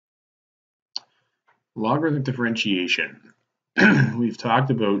Logarithmic differentiation. We've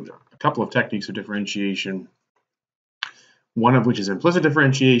talked about a couple of techniques of differentiation, one of which is implicit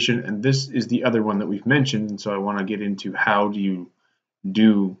differentiation, and this is the other one that we've mentioned, and so I want to get into how do you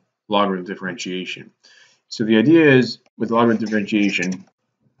do logarithmic differentiation. So the idea is, with logarithmic differentiation,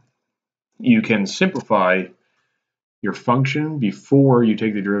 you can simplify your function before you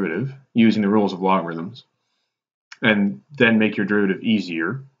take the derivative using the rules of logarithms, and then make your derivative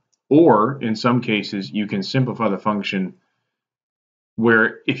easier. Or in some cases, you can simplify the function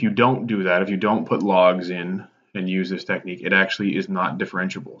where if you don't do that, if you don't put logs in and use this technique, it actually is not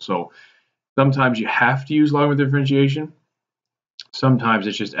differentiable. So sometimes you have to use logarithmic differentiation. Sometimes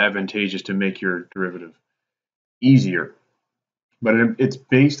it's just advantageous to make your derivative easier. But it's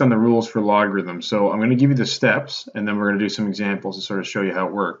based on the rules for logarithms. So I'm going to give you the steps, and then we're going to do some examples to sort of show you how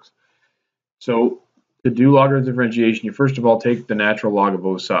it works. So to do logarithmic differentiation, you first of all take the natural log of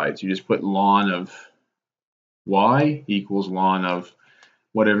both sides. You just put ln of y equals ln of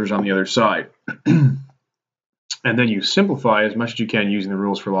whatever's on the other side. And then you simplify as much as you can using the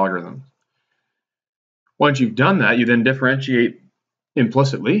rules for logarithms. Once you've done that, you then differentiate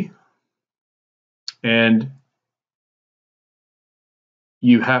implicitly, and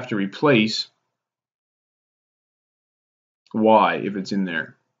you have to replace y if it's in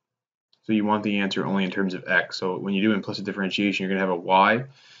there. So you want the answer only in terms of x. So when you do implicit differentiation, you're going to have a y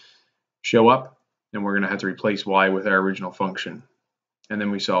show up, and we're going to have to replace y with our original function. And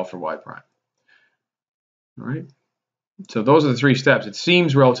then we solve for y prime. All right. So those are the three steps. It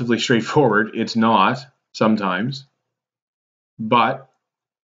seems relatively straightforward. It's not sometimes. But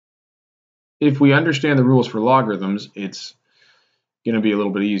if we understand the rules for logarithms, it's going to be a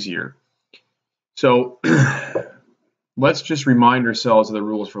little bit easier. So let's just remind ourselves of the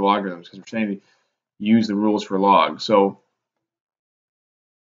rules for logarithms, because we're saying to use the rules for log. So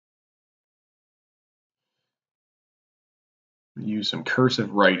use some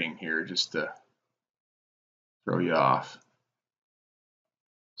cursive writing here just to throw you off.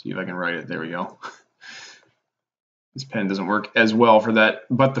 See if I can write it. There we go. This pen doesn't work as well for that.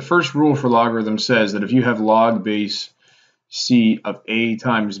 But the first rule for logarithms says that if you have log base c of a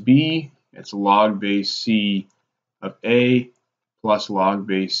times b, it's log base c of a plus log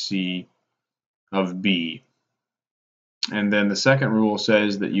base c of b. And then the second rule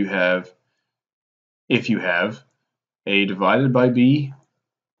says that you have, if you have a divided by b,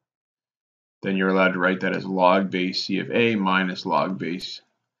 then you're allowed to write that as log base c of a minus log base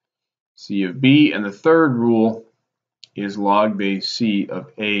c of b. And the third rule is log base c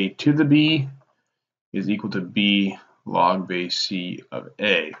of a to the b is equal to b log base c of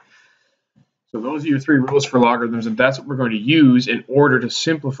a. So those are your three rules for logarithms, and that's what we're going to use in order to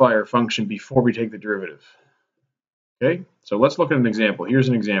simplify our function before we take the derivative. Okay, so let's look at an example. Here's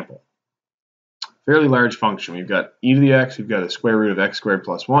an example. Fairly large function. We've got e to the x, we've got a square root of x squared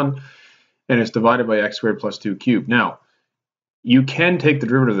plus 1, and it's divided by x squared plus 2 cubed. Now, you can take the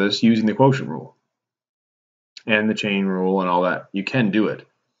derivative of this using the quotient rule and the chain rule and all that. You can do it,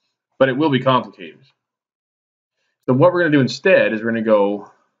 but it will be complicated. So what we're going to do instead is we're going to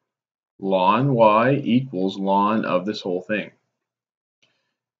go ln y equals ln of this whole thing.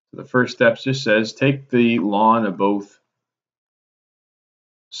 So the first step just says take the ln of both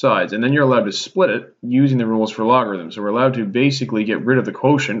sides, and then you're allowed to split it using the rules for logarithms. So we're allowed to basically get rid of the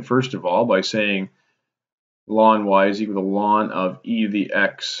quotient first of all by saying ln y is equal to ln of e to the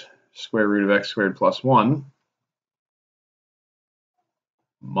x square root of x squared plus 1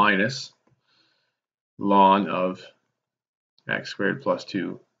 minus ln of x squared plus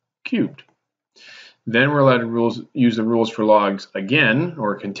 2 cubed. Then we're allowed to use the rules for logs again,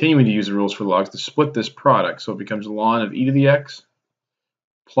 or continuing to use the rules for logs to split this product. So it becomes ln of e to the x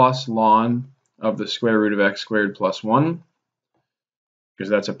plus ln of the square root of x squared plus 1, because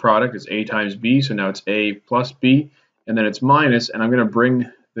that's a product. It's a times b, so now it's a plus b, and then it's minus, and I'm going to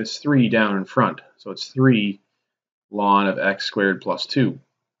bring this 3 down in front. So it's 3 ln of x squared plus 2.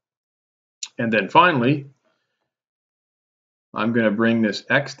 And then finally, I'm going to bring this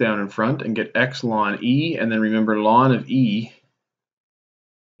x down in front and get x ln e, and then remember ln of e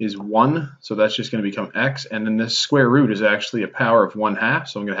is 1, so that's just going to become x, and then this square root is actually a power of 1/2,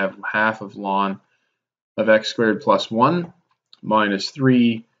 so I'm going to have half of ln of x squared plus 1 minus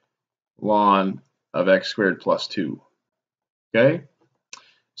 3 ln of x squared plus 2. Okay?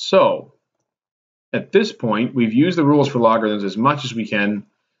 So at this point, we've used the rules for logarithms as much as we can,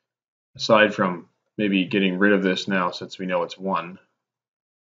 aside from maybe getting rid of this now since we know it's 1.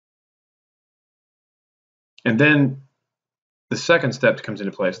 And then the second step comes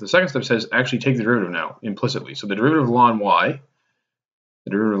into play. So the second step says actually take the derivative now implicitly. So the derivative of ln y,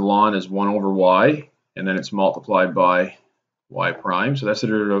 the derivative of ln is 1 over y and then it's multiplied by y prime. So that's the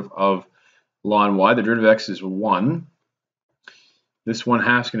derivative of ln y. The derivative of x is 1. This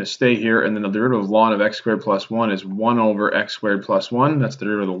 1/2 is going to stay here, and then the derivative of ln of x squared plus 1 is 1 over x squared plus 1. That's the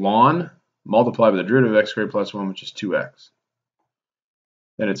derivative of ln, multiplied by the derivative of x squared plus 1, which is 2x.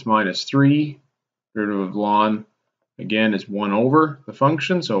 Then it's minus 3. Derivative of ln, again, is 1 over the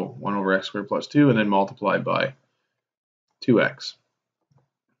function, so 1 over x squared plus 2, and then multiplied by 2x.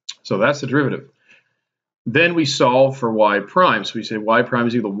 So that's the derivative. Then we solve for y prime. So we say y prime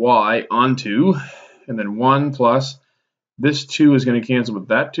is equal to y onto, and then 1 plus, this 2 is going to cancel with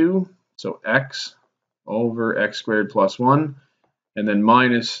that 2, so x over x squared plus 1, and then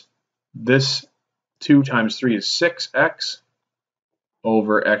minus this 2 times 3 is 6x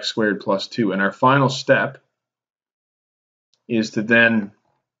over x squared plus 2. And our final step is to then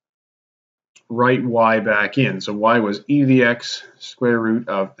write y back in. So y was e to the x square root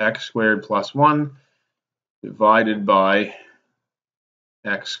of x squared plus 1 divided by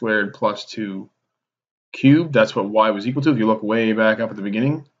x squared plus 2 cubed. That's what y was equal to if you look way back up at the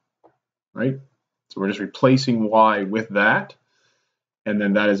beginning, right? So we're just replacing y with that, and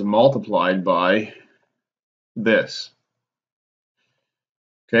then that is multiplied by this.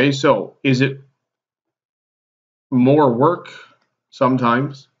 Okay, so is it more work?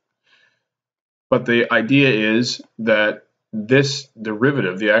 Sometimes. But the idea is that this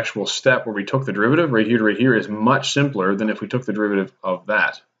derivative, the actual step where we took the derivative right here to right here, is much simpler than if we took the derivative of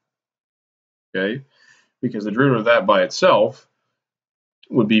that. Okay, because the derivative of that by itself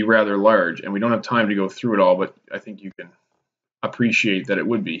would be rather large, and we don't have time to go through it all, but I think you can appreciate that it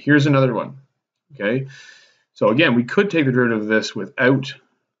would be. Here's another one. Okay, so again, we could take the derivative of this without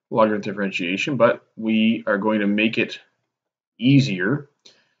logarithmic differentiation, but we are going to make it easier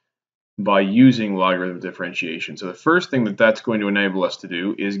by using logarithmic differentiation. So the first thing that that's going to enable us to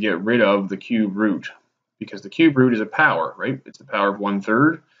do is get rid of the cube root, because the cube root is a power, right? It's the power of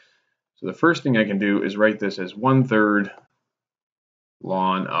 1/3. So the first thing I can do is write this as 1/3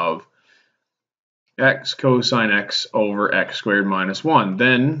 ln of x cosine x over x squared minus 1.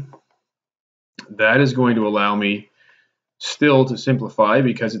 Then that is going to allow me still to simplify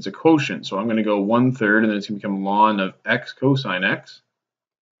because it's a quotient. So I'm going to go 1/3, and then it's going to become ln of x cosine x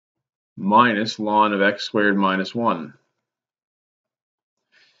minus ln of x squared minus 1.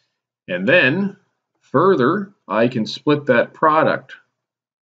 And then further, I can split that product.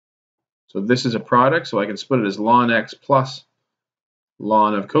 So this is a product, so I can split it as ln x plus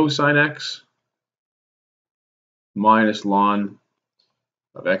ln of cosine x minus ln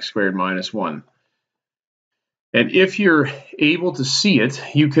of x squared minus 1. And if you're able to see it,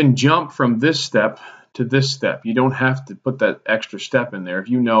 you can jump from this step to this step. You don't have to put that extra step in there. If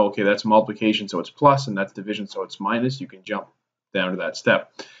you know, okay, that's multiplication, so it's plus, and that's division, so it's minus, you can jump down to that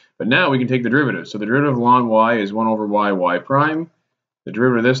step. But now we can take the derivative. So the derivative of ln y is 1 over y prime. The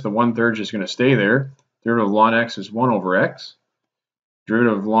derivative of this, the 1/3, is just going to stay there. The derivative of ln x is 1 over x.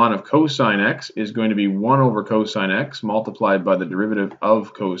 Derivative of ln of cosine x is going to be 1 over cosine x multiplied by the derivative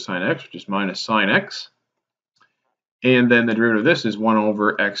of cosine x, which is minus sine x. And then the derivative of this is 1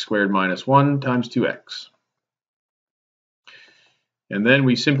 over x squared minus 1 times 2x. And then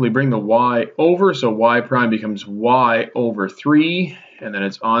we simply bring the y over, so y prime becomes y over 3, and then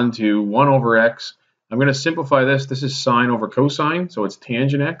it's on to 1 over x. I'm going to simplify this. This is sine over cosine, so it's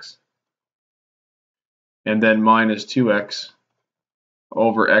tangent x. And then minus 2x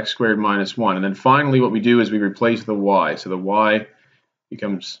over x squared minus 1. And then finally what we do is we replace the y. So the y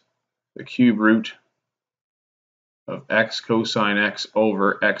becomes the cube root of x cosine x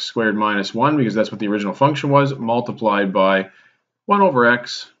over x squared minus 1, because that's what the original function was, multiplied by 1 over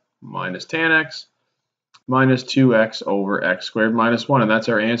x minus tan x minus 2x over x squared minus 1. And that's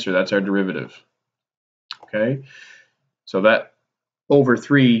our answer. That's our derivative. Okay, so that over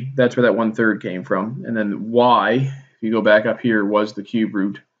 3, that's where that 1/3 came from. And then y, if you go back up here, was the cube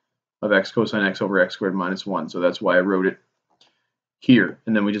root of x cosine x over x squared minus 1. So that's why I wrote it here.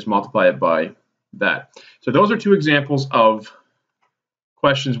 And then we just multiply it by that. So those are two examples of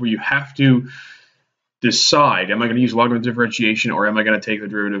questions where you have to decide, am I going to use logarithmic differentiation or am I going to take the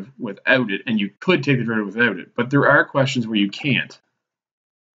derivative without it? And you could take the derivative without it, but there are questions where you can't.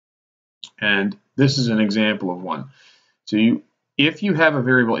 And this is an example of one. So if you have a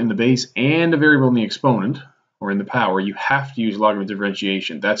variable in the base and a variable in the exponent or in the power, you have to use logarithmic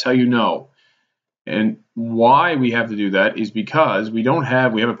differentiation. That's how you know. And why we have to do that is because we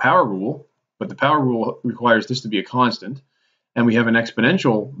have a power rule, but the power rule requires this to be a constant. And we have an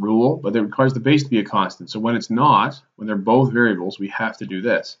exponential rule, but it requires the base to be a constant. So when it's not, when they're both variables, we have to do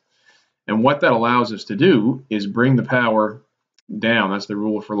this. And what that allows us to do is bring the power down. That's the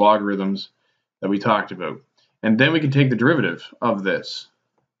rule for logarithms that we talked about. And then we can take the derivative of this.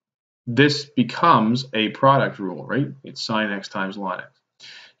 This becomes a product rule, right? It's sine x times ln x.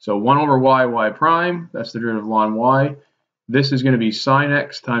 So 1 over y prime, that's the derivative of ln y. This is going to be sine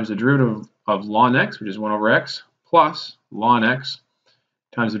x times the derivative of ln x, which is 1 over x, plus ln x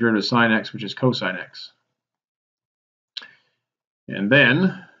times the derivative of sine x, which is cosine x. And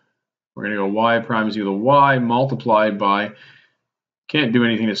then we're going to go y prime is equal to y multiplied by, can't do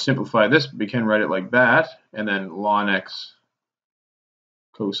anything to simplify this, but we can write it like that, and then ln x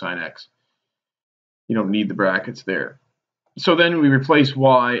cosine x. You don't need the brackets there. So then we replace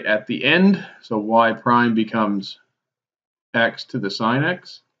y at the end, so y prime becomes x to the sine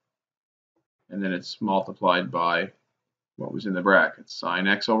x, and then it's multiplied by what was in the brackets, sine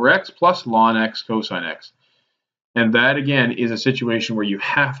x over x plus ln x cosine x. And that, again, is a situation where you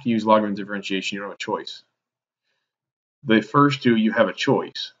have to use logarithmic differentiation. You don't have a choice. The first two, you have a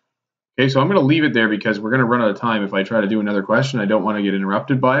choice. Okay, so I'm going to leave it there because we're going to run out of time if I try to do another question. I don't want to get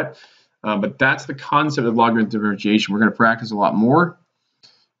interrupted by it. But that's the concept of logarithmic differentiation. We're going to practice a lot more.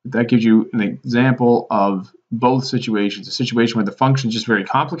 That gives you an example of both situations. A situation where the function is just very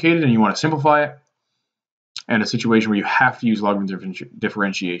complicated and you want to simplify it, and a situation where you have to use logarithmic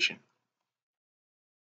differentiation.